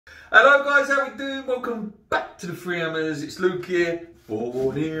Hello guys, how we doing? Welcome back to the Three Hammers. It's Luke here.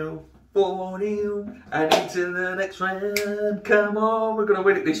 4-0, 4-0, and into the next round. Come on, we're going to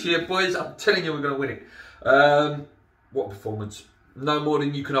win it this year, boys. I'm telling you, we're going to win it. What a performance. No more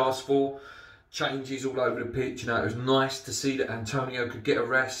than you can ask for. Changes all over the pitch. You know, it was nice to see that Antonio could get a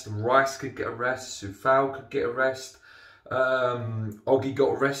rest, Rice could get a rest, Sufal could get a rest, Oggy got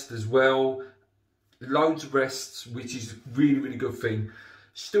a rest as well. Loads of rests, which is a really, really good thing.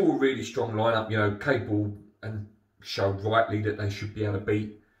 Still a really strong lineup, you know, capable, and showed rightly that they should be able to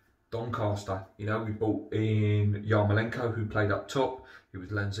beat Doncaster. You know, we brought in Yarmolenko, who played up top. It was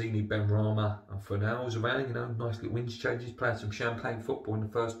Lanzini, Benrahma, and Fornal was around. You know, nice little wins changes, playing some champagne football in the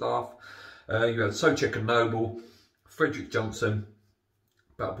first half. You had Socek and Noble, Frederick Johnson,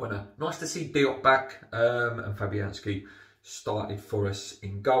 Balbuena. Nice to see Diop back, and Fabianski started for us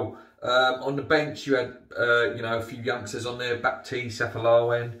in goal. On the bench, you had you know, a few youngsters on there, Baptiste,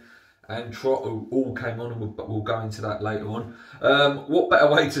 Afolawen, and Trot, who all came on, and we'll go into that later on. What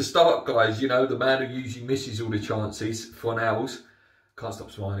better way to start, guys? You know, the man who usually misses all the chances, Fornals. Can't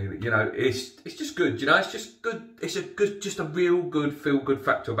stop smiling. You know, it's just good. You know, it's just good. It's just a real good feel-good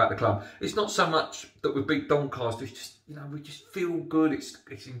factor about the club. It's not so much that we beat Doncaster. It's just, you know, we just feel good.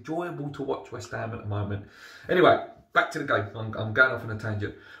 It's enjoyable to watch West Ham at the moment. Anyway, back to the game. I'm going off on a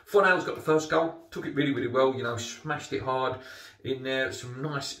tangent. Fornals got the first goal. Took it really, really well. You know, smashed it hard in there. Some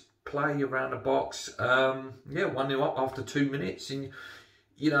nice play around the box. Yeah, 1-0 up after 2 minutes, and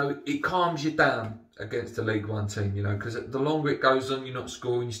you know, it calms you down against the League One team, you know, because the longer it goes on, you're not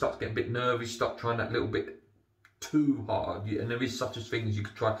scoring, you start to get a bit nervous, you start trying that little bit too hard, and there is such a thing as you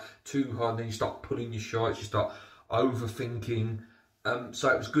could try too hard, and then you start pulling your shots, you start overthinking. So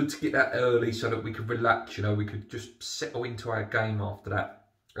it was good to get that early so that we could relax, you know, we could just settle into our game after that.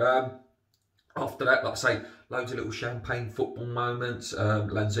 After that, like I say, loads of little champagne football moments.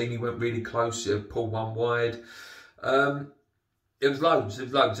 Lanzini went really close, pulled one wide. It was loads,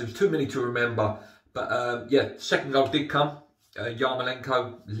 it was too many to remember. But yeah, second goal did come.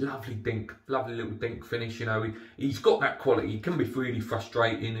 Yarmolenko, lovely dink, lovely little dink finish. You know, he's got that quality. He can be really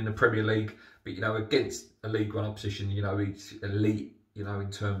frustrating in the Premier League, but you know, against a League One opposition, you know, he's elite. You know,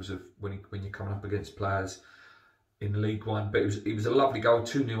 in terms of when you're coming up against players in the League One. But it was a lovely goal,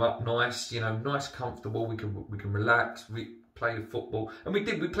 2-0 up, nice. You know, nice, comfortable. We can relax, play the football, and we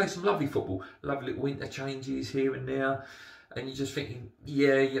did. We played some lovely football, lovely little interchanges here and there. And you're just thinking,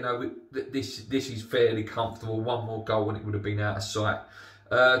 yeah, you know, this is fairly comfortable. One more goal and it would have been out of sight.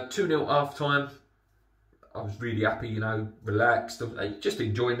 2-0 half time. I was really happy, you know, relaxed, just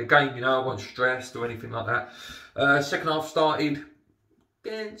enjoying the game, you know. I wasn't stressed or anything like that. Second half started,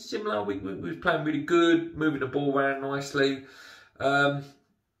 yeah, similar. We was playing really good, moving the ball around nicely.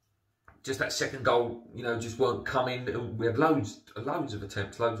 Just that second goal, you know, just weren't coming. We had loads of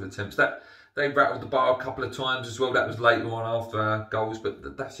attempts. They rattled the bar a couple of times as well. That was later on after our goals,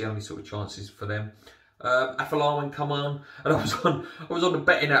 but that's the only sort of chances for them. Afolawen come on, and I was on the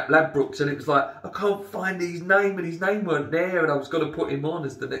betting app Ladbrokes, and it was like, I can't find his name, and his name weren't there, and I was going to put him on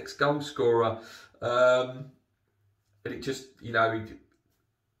as the next goal scorer. And it just, you know,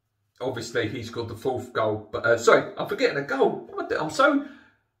 obviously he scored the fourth goal, but sorry, I'm forgetting a goal.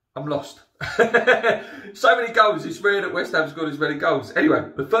 I'm lost. So many goals. It's rare that West Ham scored as many goals. Anyway,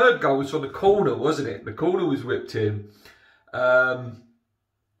 the third goal was from the corner, wasn't it? The corner was whipped in. And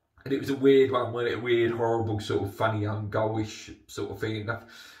it was a weird one, wasn't it? A weird, horrible, sort of funny, goalish sort of thing. That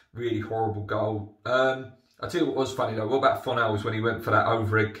really horrible goal. I'll tell you what was funny though. What about Fornals when he went for that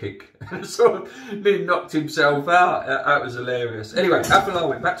overhead kick? And sort of nearly knocked himself out. That was hilarious. Anyway,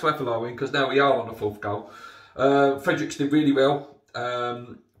 Afolawen, back to Afolawen, because now we are on the fourth goal. Fredericks did really well.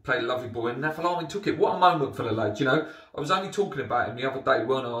 Played a lovely ball, and Afolawen took it. What a moment for the lad, you know. I was only talking about him the other day,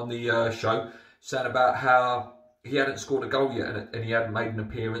 weren't I, on the show, saying about how he hadn't scored a goal yet and he hadn't made an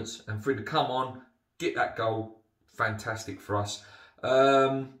appearance. And for him to come on, get that goal, fantastic for us.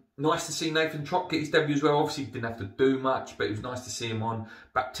 Nice to see Nathan Trott get his debut as well. Obviously, he didn't have to do much, but it was nice to see him on.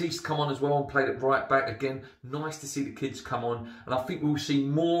 Baptiste come on as well and played it right back again. Nice to see the kids come on. And I think we'll see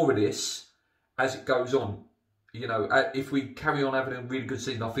more of this as it goes on. You know, if we carry on having a really good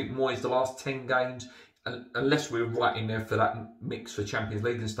season, I think Moyes, the last 10 games, unless we're right in there for that mix for Champions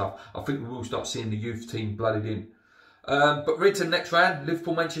League and stuff, I think we will start seeing the youth team blooded in. But ready to the next round,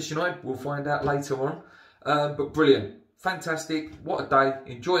 Liverpool, Manchester United, we'll find out later on. But brilliant, fantastic, what a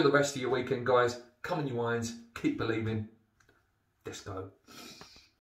day. Enjoy the rest of your weekend, guys. Come on, you wines, keep believing. Let's go.